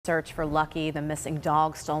Search for Lucky, the missing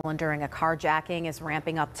dog stolen during a carjacking, is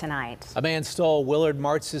ramping up tonight. A man stole Willard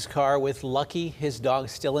Martz's car with Lucky, his dog,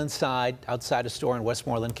 still inside, outside a store in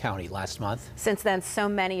Westmoreland County last month. Since then, so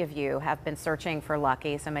many of you have been searching for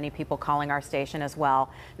Lucky, so many people calling our station as well,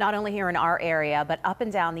 not only here in our area, but up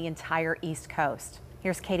and down the entire East Coast.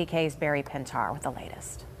 Here's KDKA's Barry Pintar with the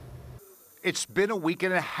latest. It's been a week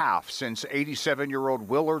and a half since 87-year-old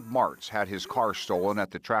Willard Martz had his car stolen at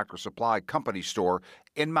the Tractor Supply Company store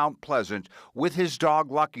in Mount Pleasant with his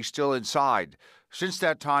dog Lucky still inside. Since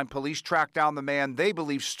that time, police tracked down the man they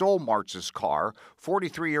believe stole Martz's car,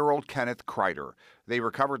 43-year-old Kenneth Kreider. They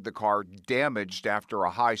recovered the car damaged after a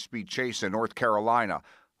high-speed chase in North Carolina.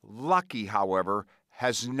 Lucky, however,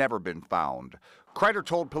 has never been found. Kreider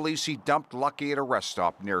told police he dumped Lucky at a rest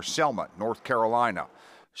stop near Selma, North Carolina.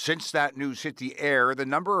 Since that news hit the air, the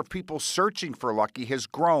number of people searching for Lucky has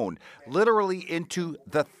grown, literally into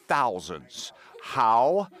the thousands.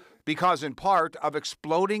 How? Because in part of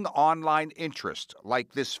exploding online interest,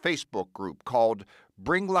 like this Facebook group called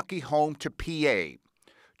Bring Lucky Home to PA.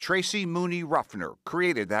 Tracy Mooney Ruffner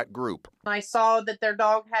created that group. I saw that their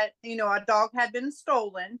dog had, a dog had been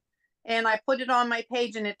stolen, and I put it on my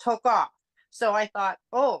page and it took off. So I thought,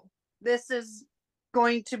 oh, this is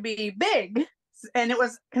going to be big. And it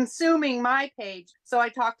was consuming my page. So I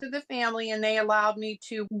talked to the family and they allowed me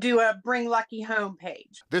to do a Bring Lucky Home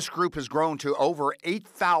page. This group has grown to over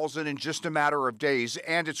 8,000 in just a matter of days,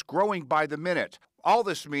 and it's growing by the minute. All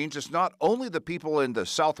this means it's not only the people in the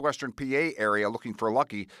southwestern PA area looking for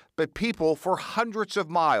Lucky, but people for hundreds of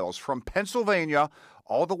miles from Pennsylvania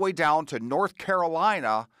all the way down to North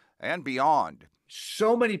Carolina and beyond.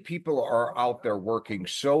 So many people are out there working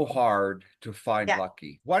so hard to find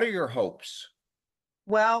Lucky. What are your hopes?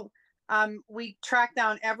 Well, we track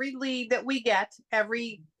down every lead that we get.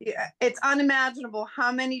 It's unimaginable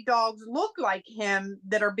how many dogs look like him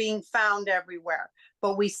that are being found everywhere.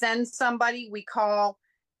 But we send somebody, we call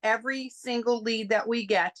every single lead that we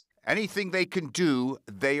get. Anything they can do,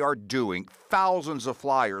 they are doing. Thousands of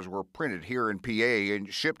flyers were printed here in PA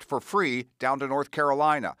and shipped for free down to North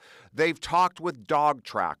Carolina. They've talked with dog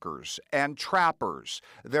trackers and trappers.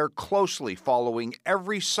 They're closely following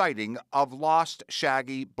every sighting of lost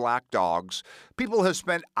shaggy black dogs. People have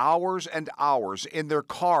spent hours and hours in their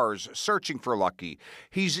cars searching for Lucky.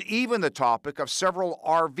 He's even the topic of several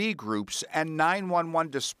RV groups and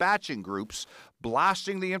 911 dispatching groups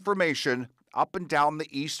blasting the information up and down the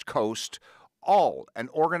East Coast, all an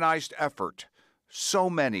organized effort. So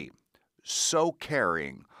many, so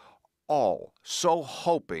caring, all so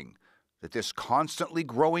hoping that this constantly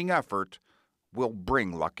growing effort will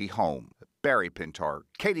bring Lucky home. Barry Pintar,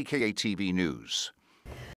 KDKA-TV News.